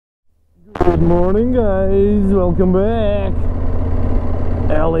Good morning guys, welcome back.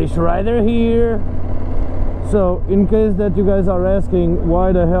 Hellishrider here. So in case that you guys are asking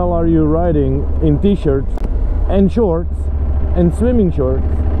why the hell are you riding in t-shirts and shorts and swimming shorts,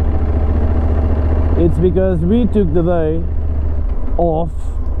 it's because we took the day off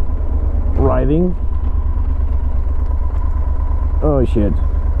riding. Oh shit.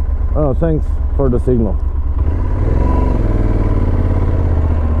 Oh, thanks for the signal.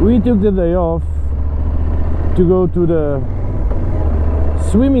 We took the day off to go to the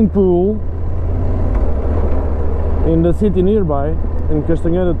swimming pool in the city nearby, in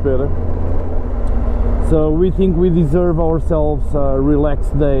Catanheira de Pêra. So we think we deserve ourselves a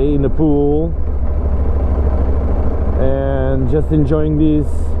relaxed day in the pool and just enjoying this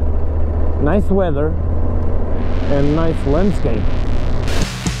nice weather and nice landscape.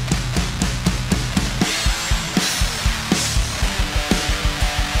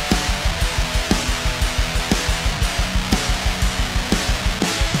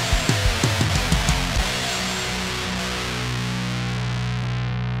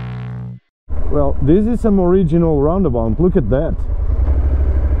 Well, this is some original roundabout. Look at that.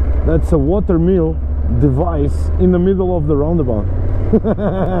 That's a water mill device in the middle of the roundabout.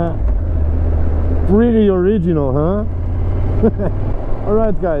 Pretty original, huh?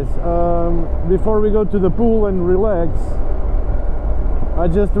 Alright guys, before we go to the pool and relax, I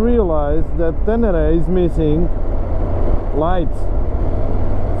just realized that Tenere is missing lights,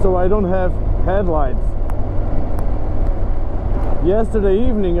 so I don't have headlights. Yesterday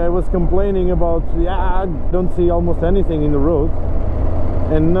evening I was complaining about, I don't see almost anything in the road,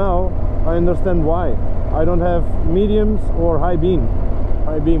 and now I understand why. I don't have mediums or high beams.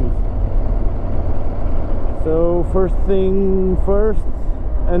 So first thing first,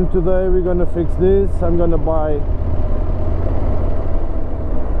 and today we're gonna fix this. I'm gonna buy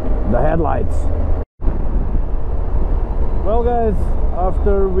the headlights. Well guys,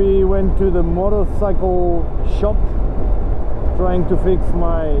 after we went to the motorcycle shop trying to fix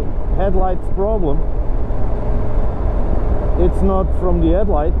my headlights problem, it's not from the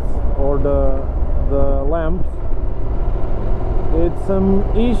headlights or the lamps, it's some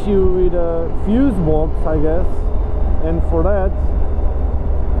issue with a fuse box, I guess, and for that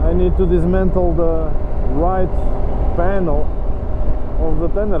I need to dismantle the right panel of the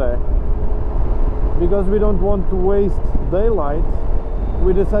Tenere. Because we don't want to waste daylight,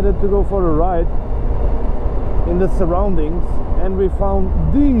 we decided to go for a ride in the surroundings, and we found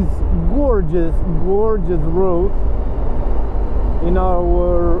these gorgeous roads in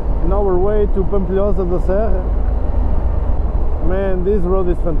our way to Pampilhosa da Serra. Man, this road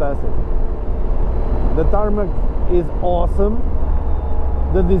is fantastic. The tarmac is awesome,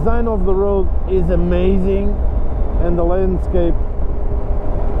 the design of the road is amazing, and the landscape,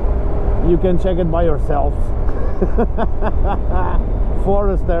 you can check it by yourself.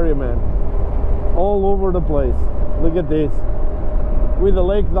 Forest area, man, all over the place. Look at this, with the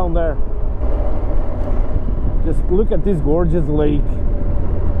lake down there. Just look at this gorgeous lake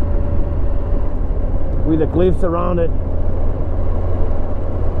with the cliffs around it.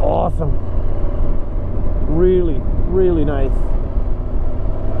 Awesome, really nice.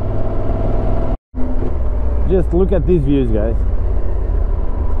 Just look at these views, guys.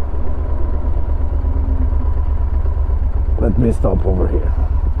 Let me stop over here.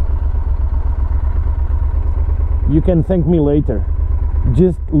 You can thank me later.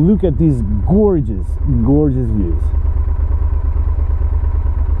 Just look at these gorgeous views.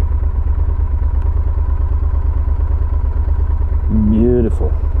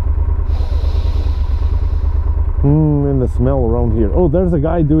 Beautiful. And the smell around here. Oh, there's a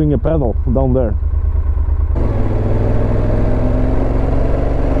guy doing a pedal down there.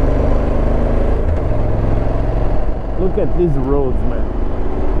 Look at these roads, man.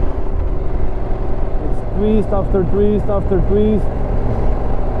 Twist after twist after twist,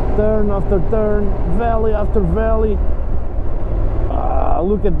 turn after turn, valley after valley.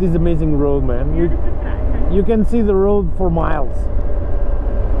 Look at this amazing road, man. You can see the road for miles.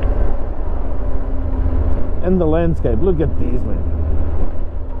 And the landscape, look at these, man.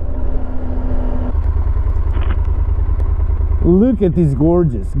 Look at these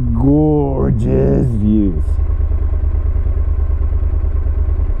gorgeous views.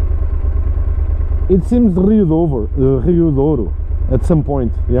 It seems Rio Douro at some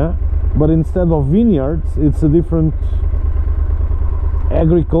point, yeah? But instead of vineyards, it's a different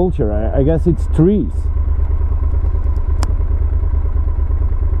agriculture. I guess it's trees.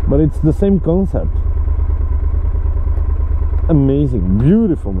 But it's the same concept. Amazing,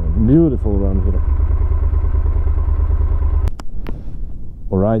 beautiful, man, beautiful around here.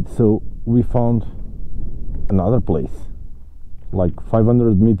 Alright, so we found another place, like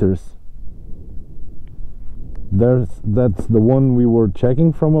 500 meters. That's the one we were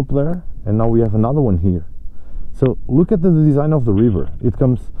checking from up there, and now we have another one here. So look at the design of the river. It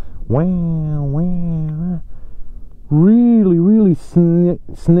comes wah, wah, really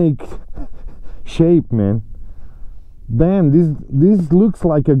snake shape, man. Damn, this looks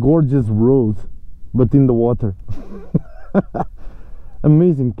like a gorgeous road, but in the water.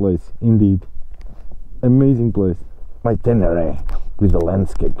 Amazing place indeed. Amazing place. My Tenere with the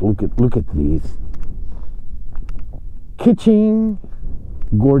landscape. Look at these. Kitchen.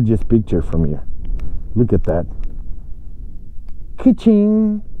 Gorgeous picture from here. Look at that.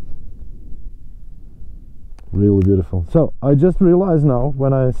 Kitchen. Really beautiful. So I just realized now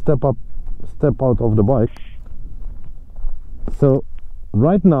when I step out of the bike. So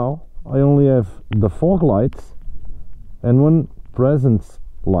right now I only have the fog lights and one presence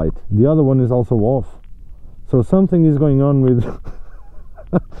light. The other one is also off. So something is going on with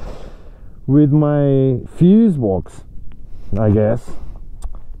with my fuse box, I guess.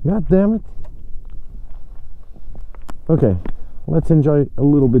 God damn it. Okay, let's enjoy a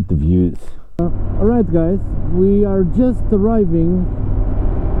little bit the views. Alright guys, we are just arriving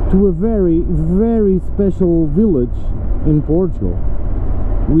to a very special village in Portugal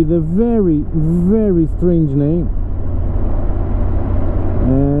with a very strange name.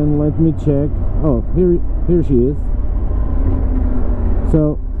 And let me check. Oh, here she is.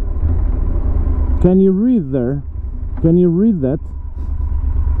 So can you read there? Can you read that?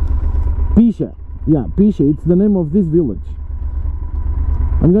 Pisha. Yeah, Pisha, it's the name of this village.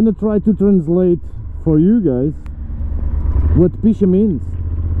 I'm gonna try to translate for you guys what Pisha means.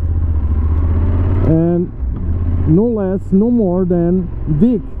 And no less, no more than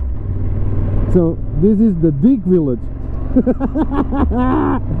Dick. So this is the Dick village.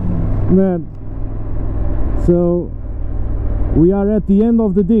 Man. So we are at the end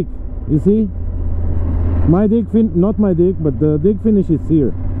of the Dick. You see? My Dick not my Dick, but the Dick finish is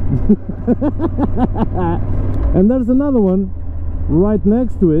here. And there's another one right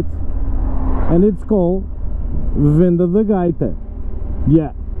next to it, and it's called Venda da Gaita.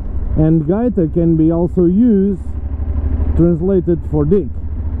 Yeah, and Gaita can be also used, translated for Dick.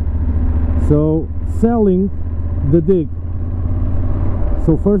 So selling the Dick.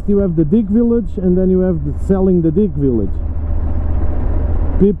 So first you have the Dick village, and then you have the selling the Dick village.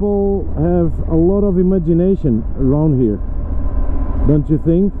 People have a lot of imagination around here, don't you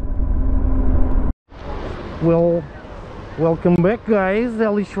think? Well, welcome back guys,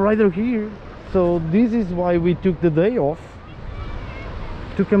 Hellishrider here. So this is why we took the day off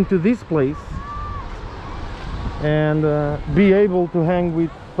to come to this place and be able to hang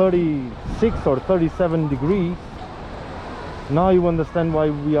with 36 or 37 degrees. Now you understand why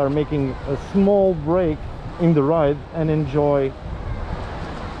we are making a small break in the ride and enjoy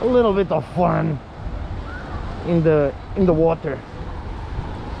a little bit of fun in the water.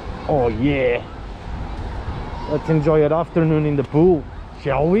 Oh yeah, let's enjoy an afternoon in the pool,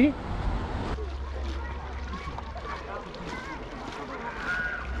 shall we?